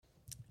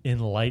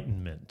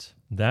enlightenment.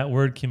 That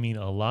word can mean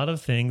a lot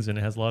of things, and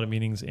it has a lot of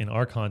meanings in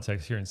our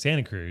context here in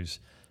Santa Cruz,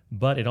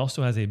 but it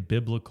also has a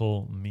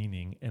biblical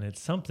meaning, and it's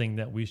something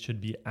that we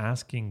should be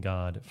asking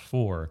God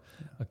for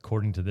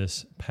according to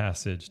this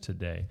passage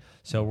today.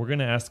 So we're going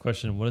to ask the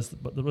question, what does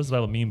the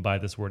Bible mean by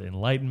this word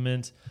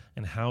enlightenment,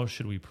 and how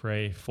should we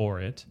pray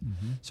for it?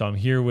 Mm-hmm. So I'm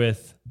here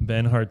with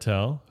Ben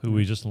Hartel, who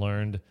we just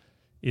learned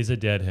is a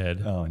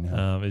Deadhead. Oh,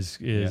 no. Is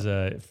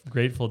a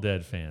Grateful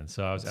Dead fan.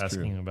 So I was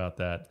asking him about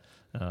that.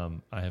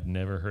 I have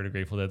never heard a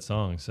Grateful Dead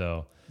song,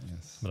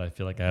 but I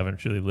feel like I haven't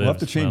truly lived We'll have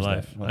to change my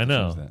life. that. I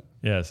know.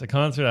 Yes, a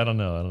concert, I don't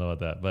know about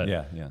that, but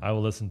yeah. I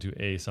will listen to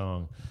a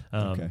song.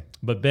 Okay.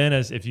 But Ben,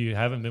 if you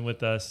haven't been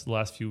with us the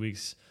last few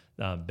weeks,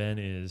 Ben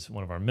is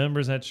one of our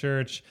members at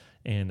church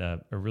and a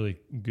really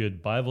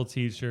good Bible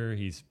teacher.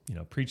 He's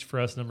preached for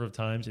us a number of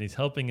times, and he's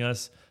helping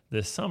us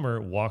this summer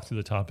walk through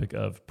the topic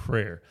of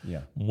prayer.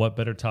 Yeah. What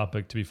better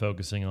topic to be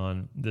focusing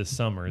on this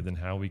summer than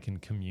how we can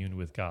commune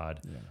with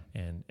God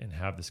and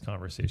have this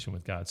conversation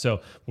with God.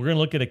 So we're going to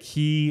look at a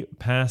key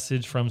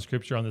passage from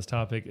Scripture on this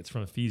topic. It's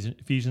from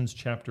Ephesians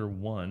chapter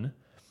 1.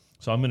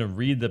 So I'm going to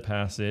read the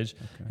passage,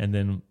 and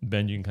then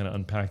Ben, you can kind of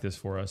unpack this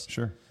for us.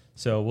 Sure.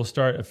 So we'll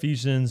start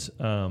Ephesians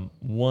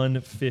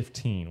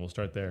 1:15. We'll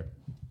start there.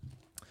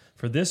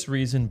 For this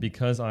reason,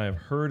 because I have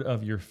heard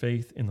of your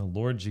faith in the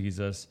Lord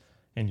Jesus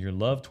and your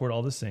love toward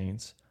all the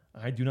saints,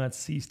 I do not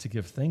cease to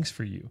give thanks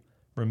for you,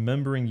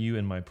 remembering you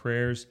in my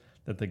prayers,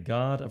 that the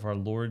God of our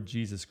Lord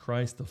Jesus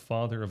Christ, the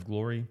Father of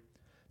glory,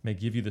 may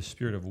give you the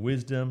spirit of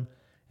wisdom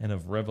and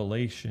of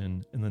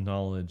revelation in the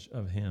knowledge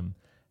of him,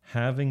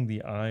 having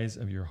the eyes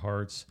of your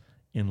hearts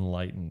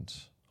enlightened.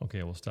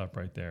 Okay, we'll stop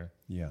right there.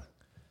 Yeah.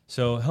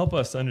 So help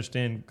us to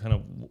understand kind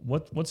of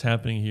what's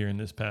happening here in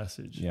this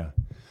passage. Yeah.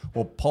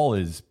 Well, Paul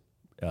is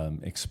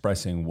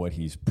expressing what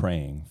he's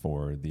praying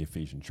for the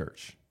Ephesian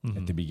church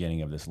at the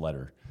beginning of this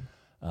letter.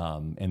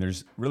 And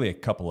there's really a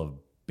couple of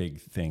big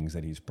things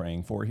that he's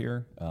praying for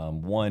here.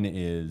 One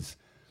is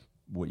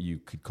what you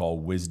could call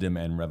wisdom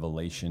and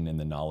revelation in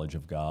the knowledge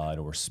of God,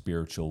 or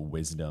spiritual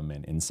wisdom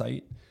and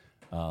insight.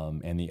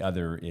 And the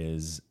other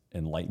is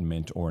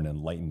enlightenment, or an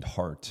enlightened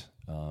heart,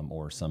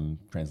 or some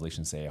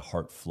translations say a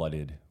heart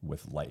flooded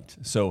with light.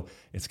 So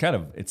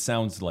it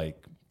sounds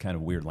like kind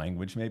of weird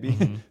language, maybe,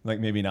 like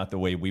maybe not the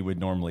way we would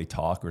normally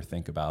talk or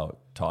think about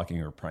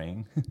talking or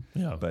praying.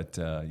 Yeah. But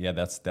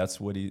that's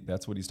what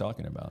he's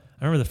talking about.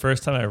 I remember the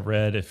first time I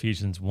read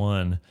Ephesians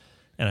 1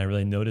 and I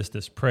really noticed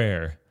this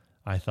prayer,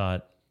 I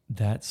thought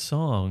that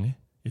song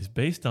is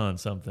based on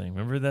something.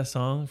 Remember that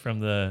song from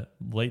the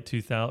early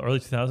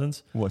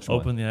 2000s? Which one?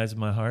 Open the Eyes of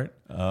My Heart?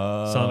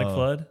 Sonic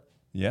Flood?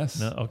 Yes.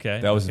 No, okay.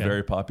 That was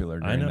very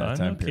popular during that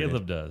time period.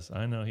 Caleb does.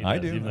 I know he does. I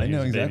do. I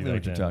know exactly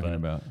what you're talking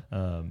about.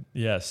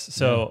 Yes.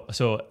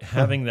 So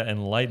having that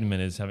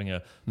enlightenment is having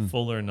a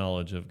fuller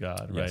knowledge of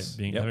God, right? Yes.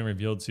 Having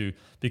revealed to,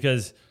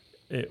 because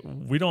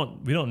we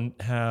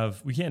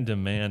can't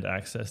demand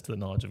access to the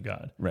knowledge of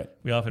God. Right.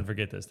 We often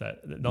forget this,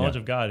 that the knowledge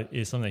of God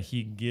is something that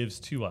he gives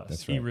to us.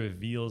 That's He right.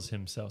 reveals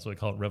himself. So we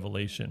call it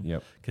revelation.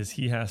 Yep. Because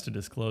he has to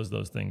disclose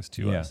those things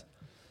to us.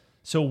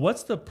 So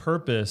what's the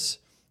purpose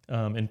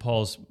in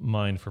Paul's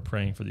mind for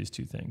praying for these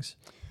two things?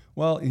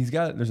 Well,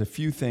 there's a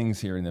few things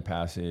here in the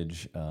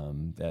passage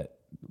that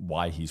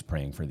why he's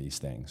praying for these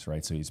things,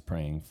 right? So he's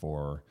praying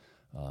for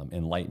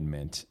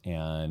enlightenment.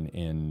 And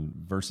in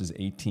verses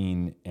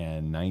 18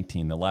 and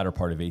 19, the latter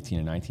part of 18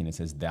 and 19, it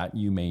says, that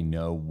you may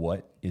know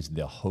what is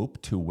the hope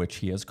to which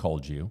he has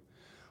called you,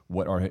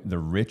 what are the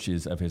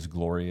riches of his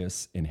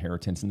glorious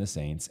inheritance in the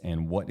saints,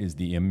 and what is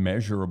the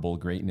immeasurable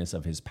greatness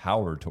of his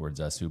power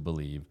towards us who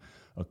believe,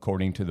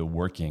 according to the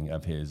working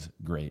of his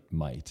great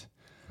might.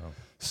 Oh.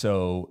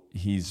 So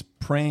he's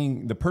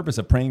praying, the purpose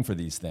of praying for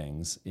these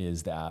things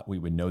is that we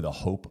would know the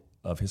hope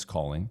of his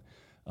calling,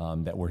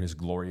 that we're his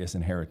glorious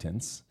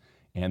inheritance,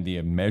 and the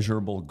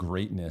immeasurable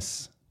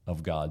greatness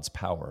of God's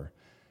power.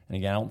 And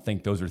again, I don't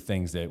think those are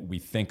things that we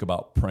think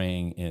about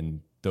praying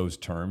in those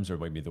terms, or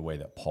maybe the way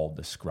that Paul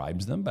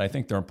describes them, but I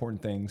think they're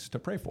important things to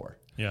pray for.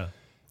 Yeah.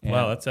 And,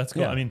 wow, that's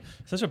cool. Yeah. I mean,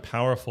 such a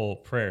powerful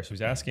prayer. So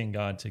he's asking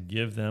God to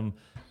give them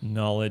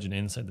knowledge and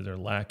insight that they're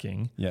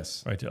lacking.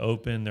 Yes. Right, to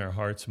open their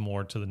hearts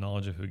more to the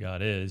knowledge of who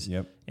God is.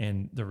 Yep.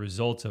 And the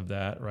result of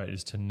that, right,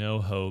 is to know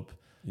hope,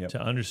 Yep.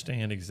 to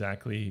understand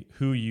exactly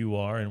who you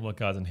are and what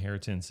God's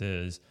inheritance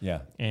is,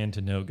 and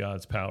to know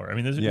God's power. I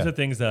mean, these are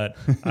things that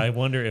I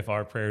wonder if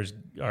our prayers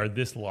are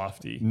this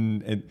lofty.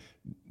 It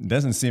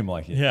doesn't seem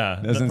like it. Yeah,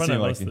 doesn't seem like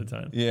most of the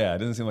time. Yeah, it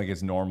doesn't seem like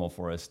it's normal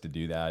for us to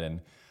do that. And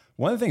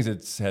one of the things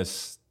that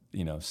has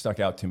stuck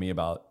out to me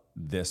about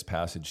this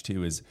passage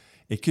too is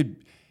it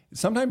could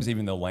sometimes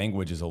even the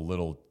language is a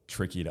little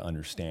tricky to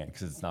understand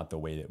because it's not the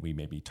way that we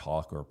maybe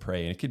talk or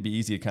pray. And it could be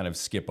easy to kind of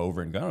skip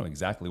over and go, I don't know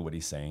exactly what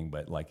he's saying,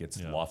 but like it's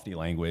lofty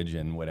language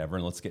and whatever.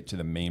 And let's get to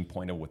the main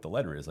point of what the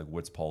letter is. Like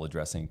what's Paul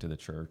addressing to the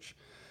church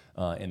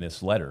in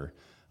this letter?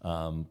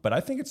 But I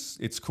think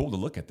it's cool to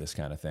look at this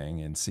kind of thing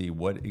and see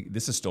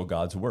this is still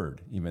God's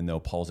word, even though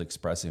Paul's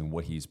expressing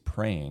what he's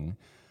praying.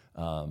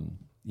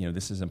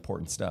 this is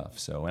important stuff.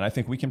 So, and I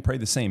think we can pray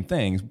the same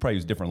things. We probably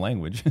use different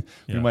language. We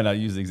Yeah. might not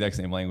use the exact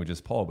same language as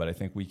Paul, but I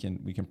think we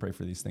can pray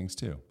for these things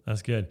too.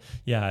 That's good.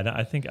 Yeah, and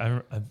I think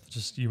I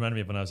just you reminded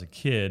me of when I was a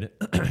kid,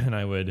 and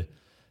I would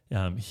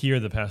hear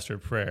the pastor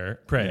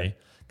pray,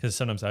 because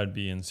sometimes I would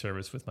be in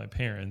service with my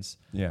parents,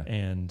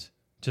 and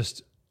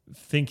just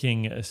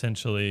thinking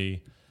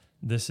essentially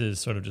this is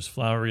sort of just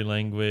flowery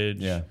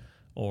language,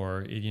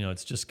 or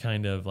it's just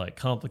kind of like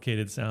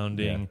complicated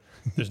sounding.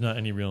 There's not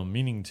any real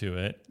meaning to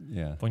it.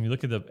 But when you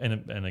look at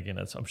and again,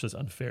 I'm sure it's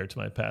unfair to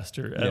my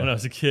pastor when I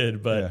was a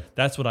kid, but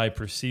that's what I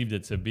perceived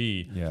it to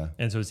be.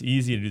 And so it's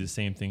easy to do the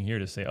same thing here,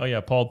 to say, oh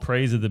yeah, Paul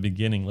prays at the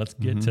beginning. Let's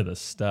get to the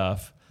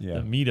stuff,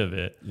 the meat of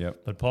it.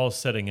 But Paul's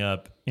setting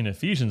up in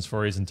Ephesians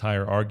for his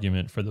entire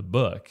argument for the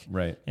book,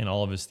 and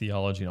all of his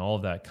theology and all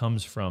of that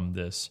comes from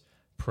this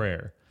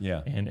prayer.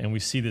 And we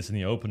see this in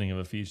the opening of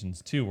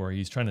Ephesians 2, where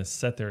he's trying to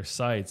set their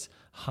sights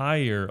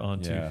higher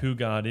onto who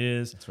God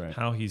is,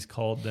 how he's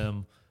called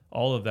them,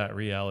 all of that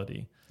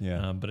reality.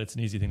 But it's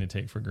an easy thing to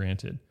take for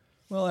granted.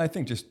 Well, I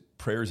think just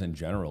prayers in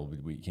general,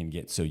 we can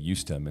get so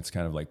used to them. It's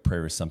kind of like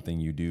prayer is something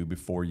you do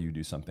before you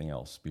do something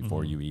else,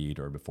 before you eat,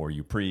 or before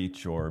you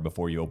preach, or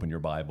before you open your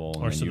Bible.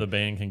 Or so the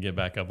band can get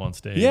back up on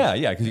stage.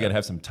 Because you got to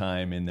have some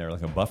time in there,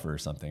 like a buffer or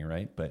something,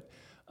 right? But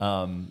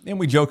and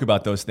we joke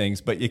about those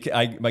things, but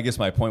I guess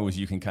my point was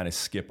you can kind of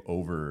skip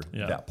over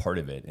that part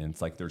of it. And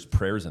it's like there's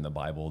prayers in the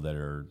Bible that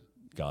are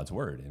God's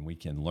word, and we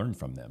can learn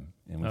from them,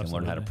 and we can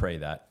learn how to pray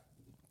that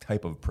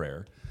type of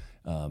prayer,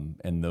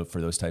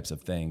 for those types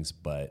of things,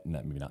 but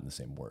maybe not in the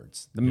same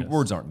words. The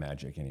words aren't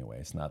magic anyway.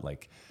 It's not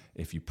like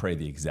if you pray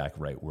the exact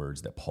right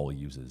words that Paul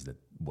uses, that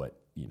what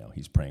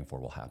he's praying for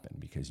will happen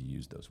because you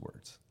use those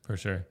words. For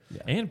sure.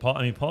 And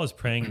Paul is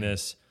praying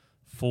this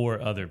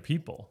for other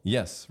people.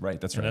 Yes,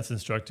 right. That's right. And that's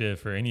instructive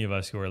for any of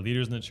us who are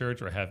leaders in the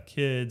church or have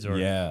kids or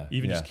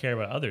even just care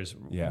about others.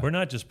 We're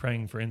not just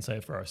praying for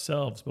insight for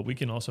ourselves, but we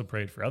can also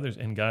pray for others.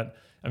 And God,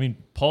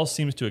 Paul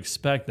seems to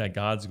expect that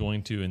God's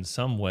going to, in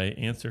some way,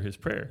 answer his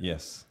prayer.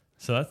 Yes.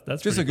 So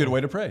that's just a good way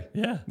to pray.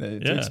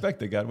 To expect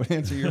that God would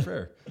answer your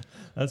prayer.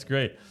 That's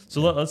great. So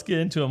let's get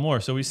into it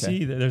more. So we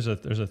see that there's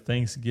a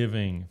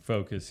Thanksgiving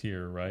focus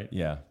here, right?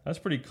 Yeah. That's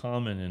pretty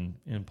common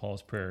in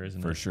Paul's prayer,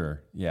 isn't it? For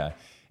sure. Yeah.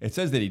 It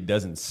says that he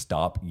doesn't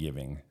stop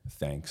giving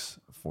thanks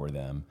for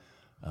them,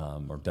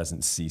 or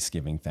doesn't cease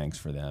giving thanks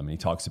for them. And he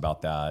talks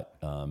about that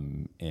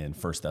in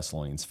 1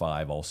 Thessalonians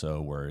 5 also,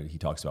 where he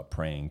talks about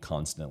praying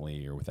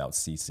constantly or without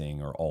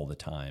ceasing or all the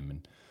time.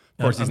 And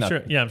of course,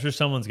 I'm sure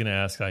someone's going to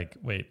ask, like,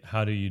 wait,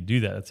 how do you do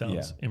that? It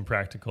sounds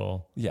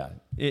impractical. Yeah,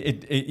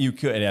 you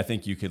could, and I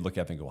think you could look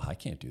up and go, well, I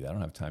can't do that. I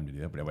don't have time to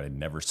do that, but I would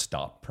never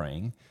stop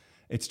praying.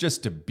 It's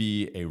just to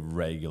be a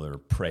regular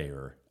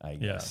prayer, I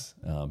guess,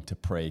 to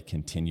pray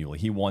continually.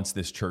 He wants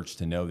this church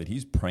to know that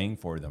he's praying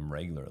for them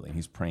regularly. And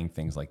he's praying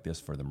things like this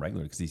for them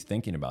regularly because he's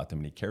thinking about them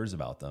and he cares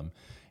about them.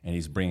 And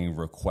he's bringing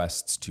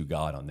requests to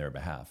God on their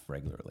behalf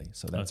regularly.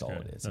 So that's all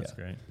it is. That's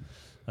great.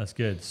 That's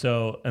good.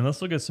 So, and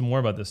let's look at some more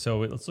about this. So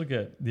let's look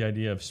at the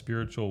idea of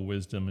spiritual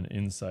wisdom and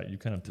insight. You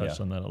kind of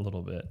touched on that a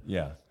little bit.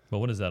 Yeah. But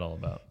what is that all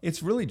about?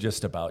 It's really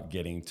just about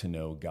getting to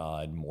know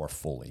God more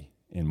fully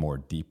and more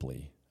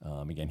deeply.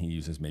 Again, he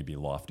uses maybe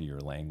loftier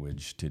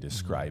language to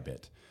describe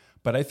it.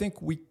 But I think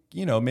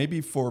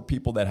maybe for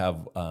people that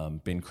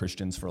have been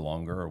Christians for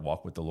longer or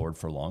walk with the Lord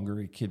for longer,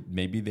 it could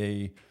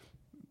they,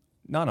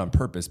 not on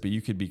purpose, but you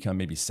could become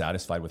maybe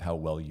satisfied with how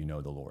well you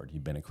know the Lord.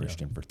 You've been a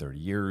Christian for 30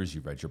 years.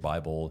 You've read your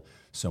Bible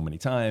so many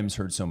times,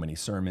 heard so many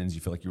sermons.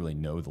 You feel like you really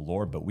know the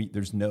Lord, but we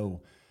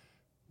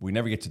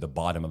never get to the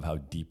bottom of how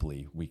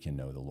deeply we can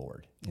know the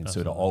Lord. And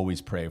so to always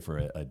pray for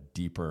a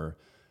deeper,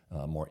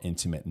 more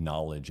intimate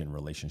knowledge and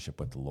relationship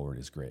with the Lord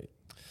is great.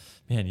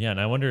 Man, yeah. And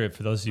I wonder if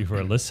for those of you who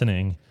are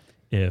listening,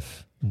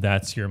 if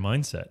that's your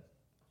mindset,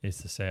 is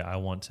to say, I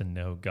want to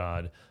know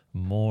God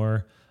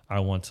more. I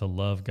want to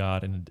love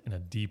God in a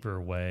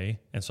deeper way.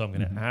 And so I'm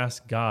going to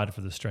ask God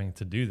for the strength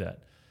to do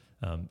that.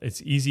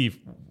 It's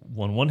easy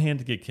on one hand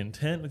to get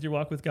content with your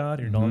walk with God,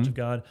 your knowledge of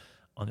God.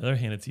 On the other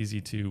hand, it's easy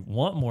to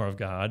want more of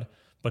God,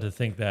 but to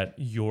think that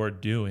your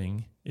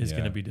doing is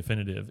going to be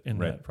definitive in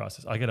that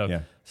process. I got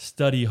to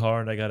study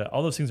hard.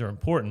 All those things are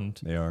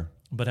important. They are.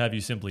 But have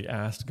you simply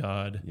asked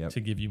God to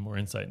give you more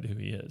insight into who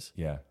he is?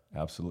 Yeah,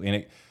 absolutely.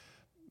 And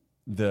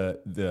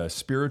the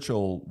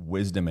spiritual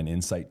wisdom and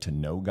insight to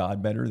know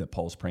God better that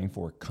Paul's praying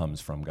for comes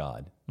from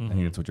God. I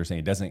think that's what you're saying.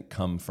 It doesn't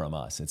come from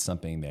us. It's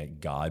something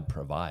that God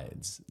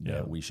provides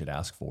that we should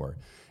ask for.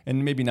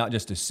 And maybe not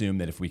just assume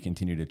that if we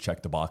continue to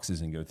check the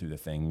boxes and go through the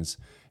things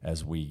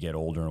as we get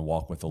older and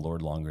walk with the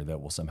Lord longer, that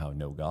we'll somehow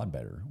know God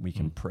better. We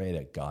can pray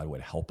that God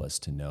would help us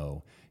to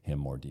know him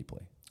more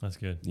deeply. That's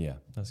good. Yeah.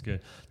 That's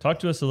good. Talk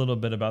to us a little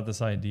bit about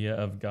this idea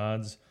of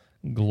God's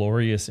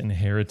glorious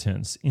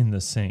inheritance in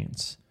the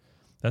saints.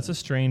 That's a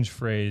strange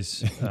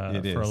phrase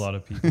for a lot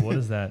of people. What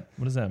does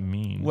that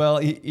mean?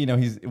 Well,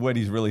 what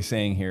he's really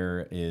saying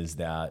here is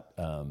that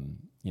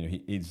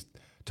he's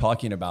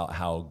talking about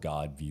how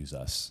God views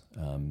us.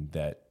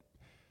 That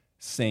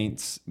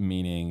Saints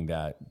meaning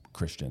that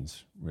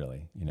Christians,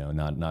 really,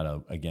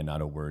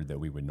 not a word that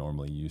we would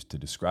normally use to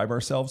describe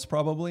ourselves,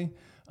 probably.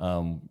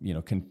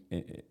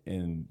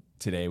 In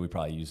today we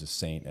probably use a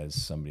saint as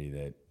somebody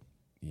that,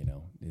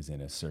 is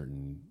in a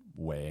certain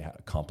way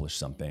accomplished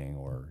something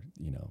or,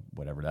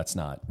 whatever. That's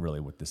not really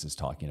what this is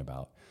talking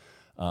about.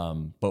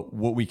 But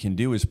what we can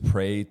do is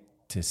pray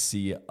to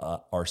see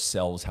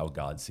ourselves how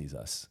God sees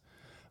us.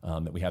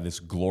 That we have this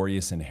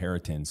glorious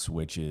inheritance,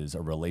 which is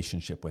a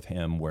relationship with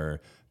Him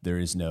where there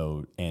is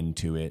no end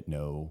to it,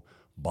 no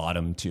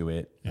bottom to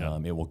it. Yeah.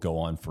 It will go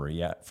on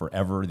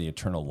forever, the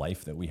eternal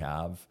life that we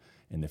have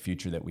and the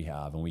future that we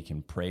have, and we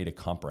can pray to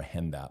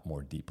comprehend that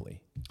more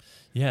deeply.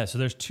 Yeah, so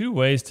there's two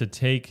ways to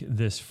take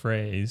this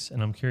phrase,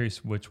 and I'm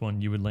curious which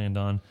one you would land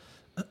on.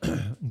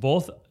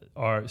 Both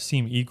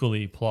seem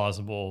equally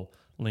plausible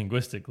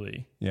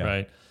linguistically,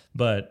 right?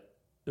 But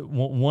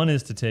one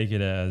is to take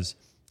it as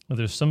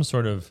there's some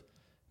sort of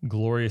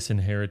glorious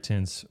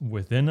inheritance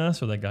within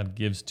us or that God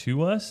gives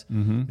to us.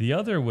 Mm-hmm. The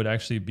other would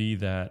actually be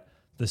that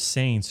the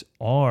saints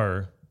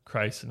are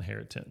Christ's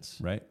inheritance.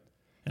 Right.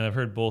 And I've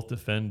heard both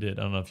defend it.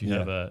 I don't know if you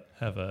have a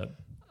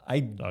I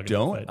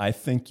don't. I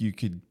think you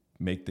could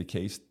make the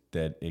case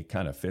that it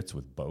kind of fits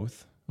with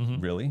both,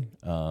 really,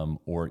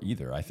 or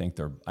either. I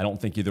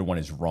don't think either one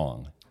is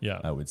wrong. Yeah,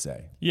 I would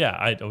say.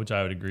 Yeah, which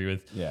I would agree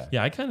with. Yeah.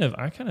 I kind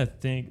of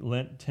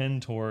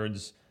tend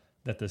towards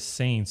that the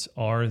saints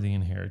are the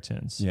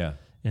inheritance. Yeah.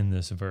 In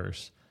this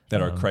verse,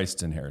 that are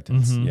Christ's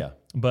inheritance. Mm-hmm. Yeah.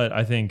 But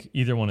I think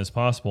either one is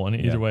possible, and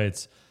either way,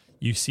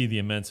 you see the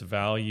immense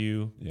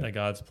value that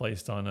God's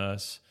placed on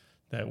us,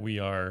 that we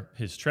are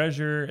His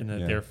treasure, and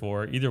that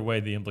therefore, either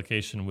way, the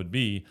implication would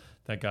be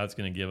that God's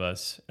going to give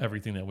us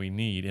everything that we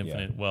need,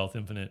 infinite wealth,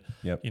 infinite,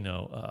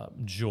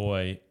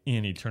 joy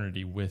in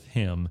eternity with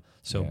Him.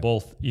 So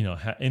both,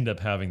 end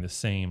up having the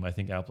same, I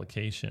think,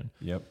 application.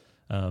 Yep.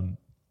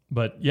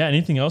 But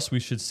anything else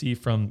we should see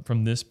from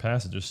this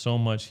passage? There's so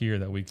much here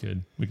that we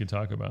could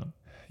talk about.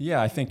 Yeah,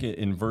 I think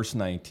in verse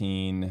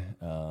 19,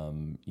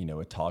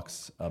 it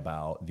talks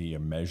about the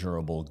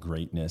immeasurable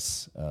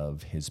greatness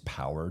of His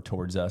power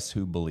towards us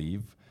who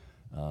believe.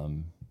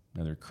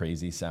 Another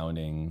crazy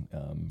sounding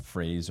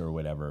phrase or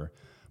whatever,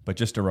 but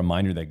just a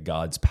reminder that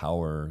God's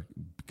power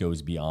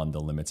goes beyond the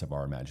limits of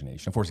our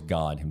imagination. Of course,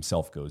 God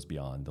Himself goes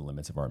beyond the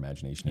limits of our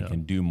imagination. He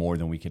can do more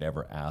than we could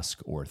ever ask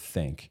or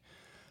think.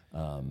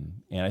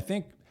 And I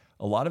think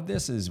a lot of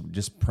this is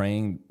just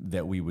praying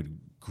that we would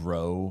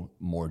grow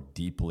more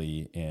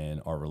deeply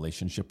in our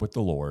relationship with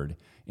the Lord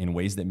in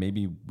ways that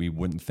maybe we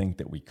wouldn't think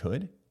that we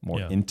could,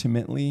 more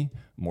intimately,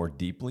 more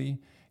deeply,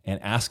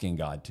 and asking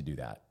God to do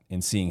that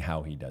and seeing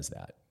how He does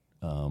that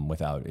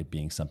without it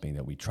being something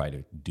that we try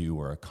to do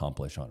or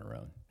accomplish on our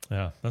own.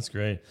 Yeah, that's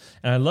great.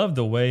 And I love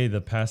the way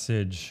the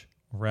passage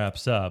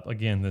wraps up.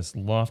 Again, this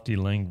lofty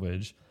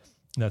language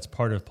that's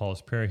part of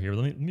Paul's prayer here.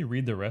 Let me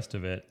read the rest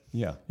of it.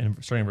 Yeah.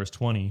 Starting in verse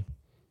 20.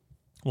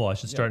 Well, I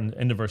should start in the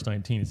end of verse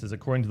 19. It says,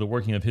 according to the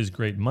working of His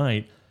great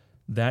might,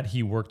 that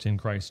He worked in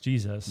Christ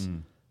Jesus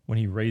when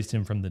He raised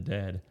Him from the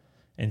dead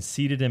and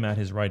seated Him at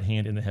His right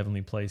hand in the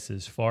heavenly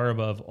places, far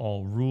above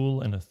all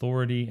rule and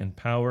authority and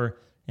power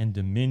and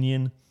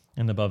dominion,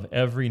 and above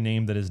every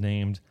name that is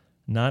named,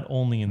 not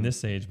only in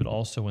this age, but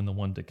also in the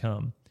one to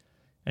come.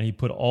 And He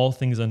put all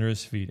things under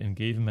His feet and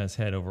gave Him as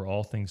head over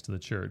all things to the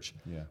church,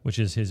 which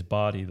is His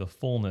body, the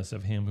fullness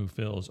of Him who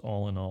fills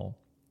all in all.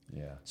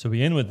 Yeah. So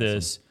we end with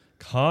this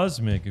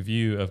cosmic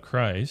view of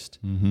Christ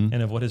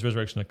and of what His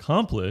resurrection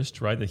accomplished,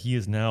 right? That He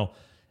is now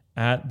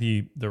at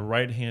the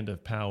right hand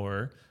of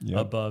power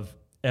above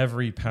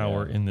every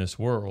power in this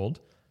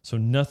world. So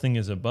nothing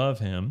is above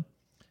Him.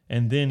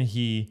 And then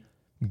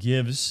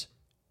He's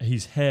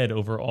head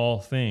over all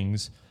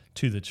things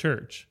to the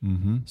church.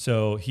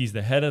 So He's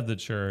the head of the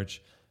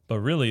church, but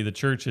really the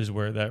church is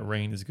where that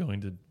reign is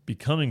going to be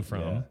coming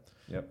from.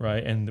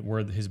 Right. And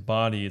where His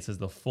body, it says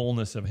the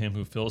fullness of Him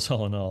who fills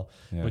all in all,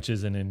 which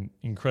is an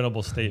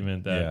incredible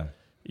statement that,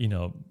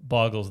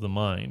 boggles the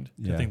mind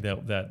to think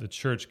that the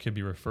church could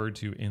be referred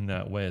to in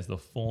that way as the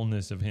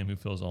fullness of Him who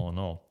fills all in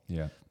all.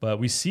 Yeah. But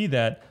we see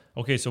that,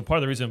 so part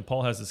of the reason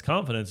Paul has this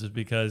confidence is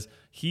because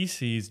he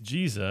sees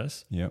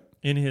Jesus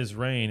in His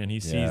reign, and he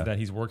sees that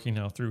He's working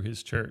now through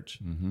His church.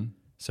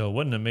 So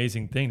what an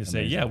amazing thing to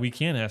say, we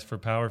can ask for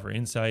power, for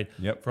insight,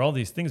 for all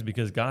these things,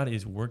 because God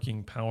is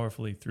working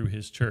powerfully through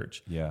His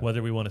church,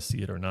 whether we want to see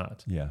it or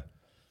not.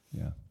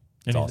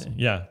 It's awesome.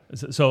 Yeah.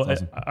 So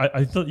awesome.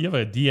 I thought you have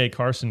a D.A.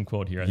 Carson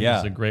quote here. I think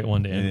it's a great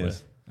one to end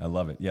with. I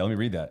love it. Yeah, let me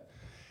read that.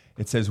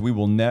 It says, we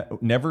will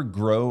never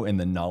grow in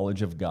the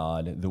knowledge of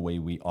God the way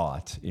we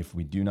ought if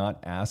we do not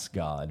ask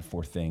God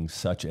for things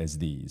such as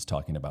these,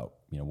 talking about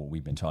what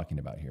we've been talking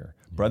about here.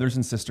 Brothers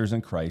and sisters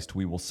in Christ,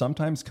 we will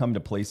sometimes come to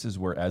places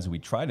where as we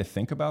try to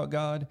think about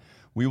God,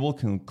 we will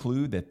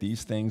conclude that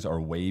these things are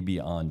way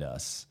beyond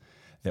us,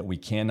 that we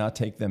cannot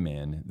take them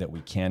in, that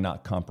we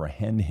cannot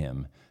comprehend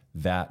Him.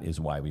 That is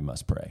why we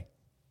must pray.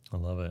 I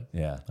love it.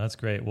 Yeah. That's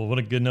great. Well, what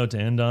a good note to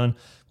end on.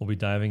 We'll be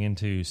diving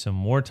into some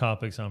more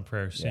topics on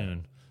prayer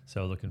soon.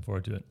 So looking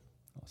forward to it.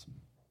 Awesome.